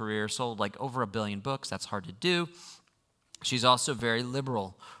successful career, sold like over 1 billion books. That's hard to do. She's also very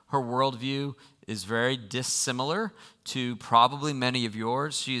liberal. Her worldview is very dissimilar to probably many of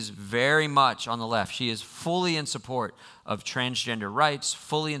yours. She is very much on the left. She is fully in support of transgender rights,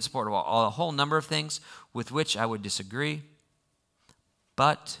 fully in support of a whole number of things with which I would disagree.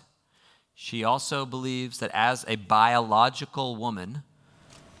 But she also believes that as a biological woman,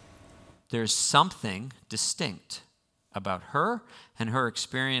 there's something distinct about her and her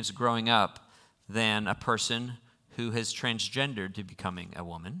experience growing up than a person who has transgendered to becoming a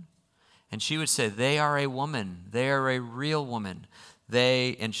woman. And she would say, they are a woman. They are a real woman.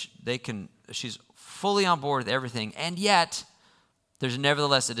 She's fully on board with everything. And yet, there's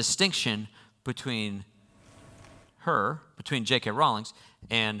nevertheless a distinction between J.K. Rowling's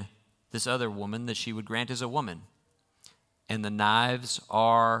and this other woman that she would grant as a woman. And the knives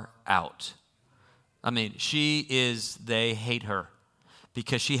are out. I mean, they hate her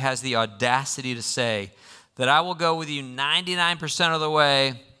because she has the audacity to say that I will go with you 99% of the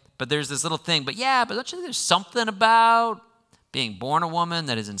way, but there's this little thing, but don't you think there's something about being born a woman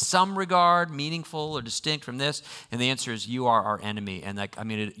that is in some regard meaningful or distinct from this? And the answer is, you are our enemy. And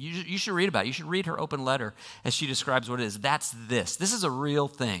you should read about it. You should read her open letter as she describes what it is. That's this. This is a real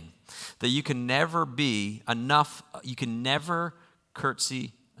thing, that you can never be enough. You can never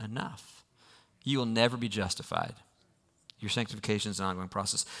curtsy enough. You will never be justified. Your sanctification is an ongoing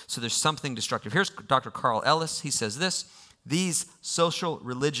process. So there's something destructive. Here's Dr. Carl Ellis. He says this: these social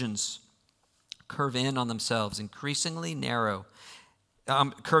religions curve in on themselves increasingly narrow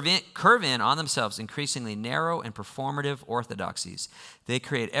and performative orthodoxies. They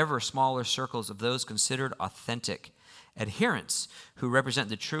create ever smaller circles of those considered authentic adherents who represent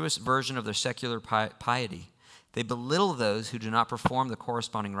the truest version of their secular piety. They belittle those who do not perform the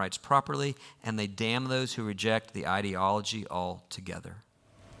corresponding rites properly, and they damn those who reject the ideology altogether.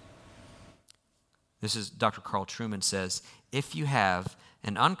 This is Dr. Carl Trueman says, if you have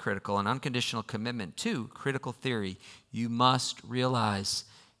an uncritical and unconditional commitment to critical theory, you must realize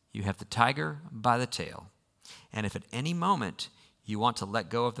you have the tiger by the tail. And if at any moment you want to let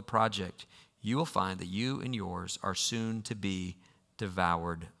go of the project, you will find that you and yours are soon to be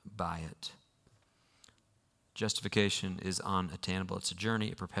devoured by it. Justification is unattainable. It's a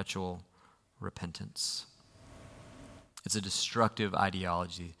journey of perpetual repentance. It's a destructive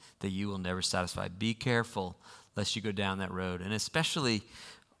ideology that you will never satisfy. Be careful lest you go down that road. And especially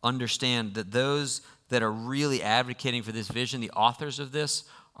understand that those that are really advocating for this vision, the authors of this,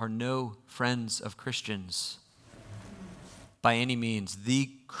 are no friends of Christians by any means. The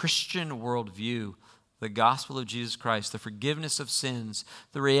Christian worldview, the gospel of Jesus Christ, the forgiveness of sins,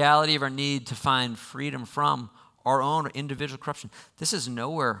 the reality of our need to find freedom from our own individual corruption. This is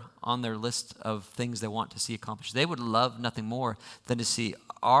nowhere on their list of things they want to see accomplished. They would love nothing more than to see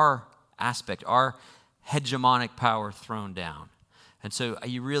our aspect, our hegemonic power thrown down. And so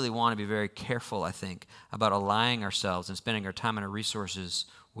you really want to be very careful, I think, about aligning ourselves and spending our time and our resources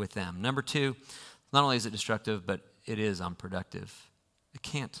with them. Number two, not only is it destructive, but it is unproductive. It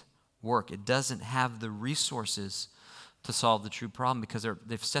can't work. It doesn't have the resources to solve the true problem because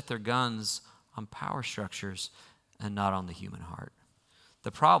they've set their guns on power structures and not on the human heart.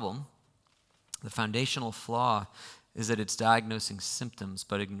 The problem, the foundational flaw, is that it's diagnosing symptoms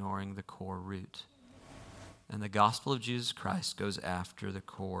but ignoring the core root. And the gospel of Jesus Christ goes after the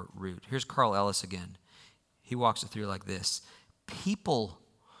core root. Here's Carl Ellis again. He walks it through like this. People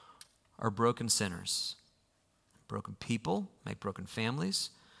are broken sinners. Broken people make broken families.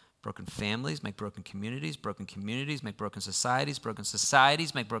 Broken families make broken communities make broken societies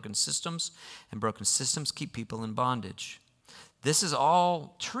make broken systems, and broken systems keep people in bondage. This is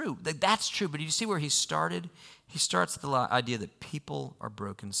all true. That's true, but you see where he started? He starts with the idea that people are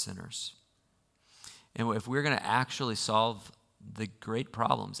broken sinners. And if we're going to actually solve the great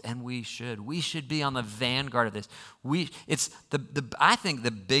problems, and we should be on the vanguard of this. I think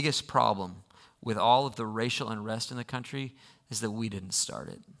the biggest problem with all of the racial unrest in the country is that we didn't start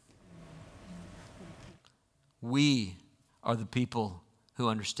it. We are the people who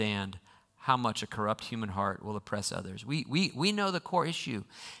understand how much a corrupt human heart will oppress others. We know the core issue.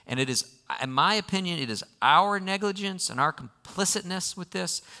 And it is, in my opinion, it is our negligence and our complicitness with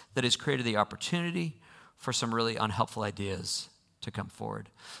this that has created the opportunity for some really unhelpful ideas to come forward.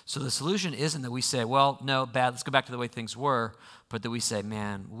 So the solution isn't that we say, well, no, bad, let's go back to the way things were, but that we say,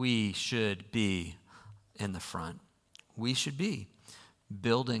 man, we should be in the front. We should be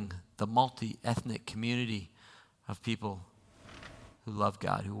building the multi-ethnic community of people who love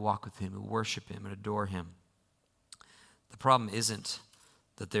God, who walk with him, who worship him and adore him. The problem isn't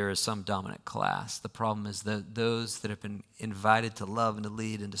that there is some dominant class. The problem is that those that have been invited to love and to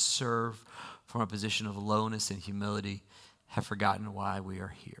lead and to serve from a position of lowness and humility have forgotten why we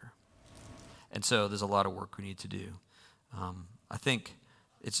are here. And so there's a lot of work we need to do. I think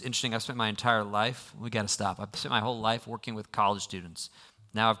it's interesting. I've spent my entire life, we got to stop. I've spent my whole life working with college students.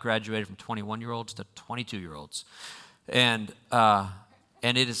 Now I've graduated from 21-year-olds to 22-year-olds. And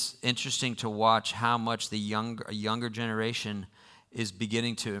it is interesting to watch how much the younger generation is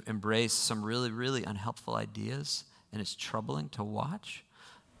beginning to embrace some really, really unhelpful ideas, and it's troubling to watch.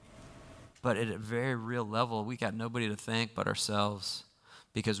 But at a very real level, we got nobody to thank but ourselves,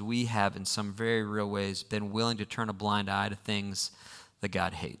 because we have, in some very real ways, been willing to turn a blind eye to things that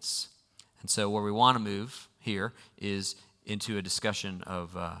God hates. And so where we want to move here is into a discussion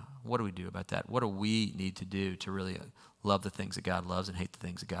of what do we do about that? What do we need to do to really love the things that God loves and hate the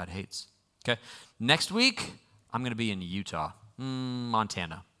things that God hates? Okay. Next week, I'm going to be in Utah,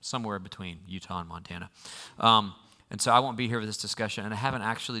 Montana, somewhere between Utah and Montana. And so I won't be here for this discussion, and I haven't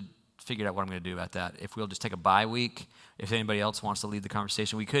actually figured out what I'm going to do about that. If we'll just take a bye week, if anybody else wants to lead the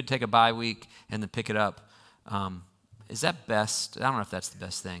conversation, we could take a bye week and then pick it up. Is that best? I don't know if that's the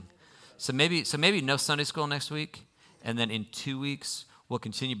best thing. So maybe no Sunday school next week, and then in 2 weeks we'll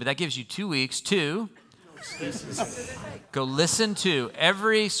continue. But that gives you 2 weeks to go listen to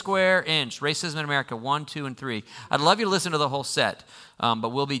Every Square Inch, Racism in America 1, 2, and 3. I'd love you to listen to the whole set,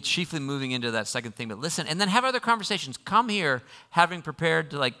 but we'll be chiefly moving into that second thing. But listen, and then have other conversations. Come here having prepared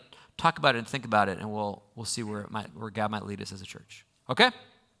to talk about it and think about it, and we'll see where God might lead us as a church. Okay?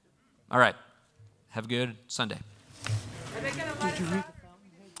 All right. Have a good Sunday. Are they gonna let us out?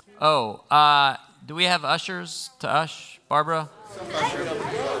 Oh, do we have ushers to ush? Barbara?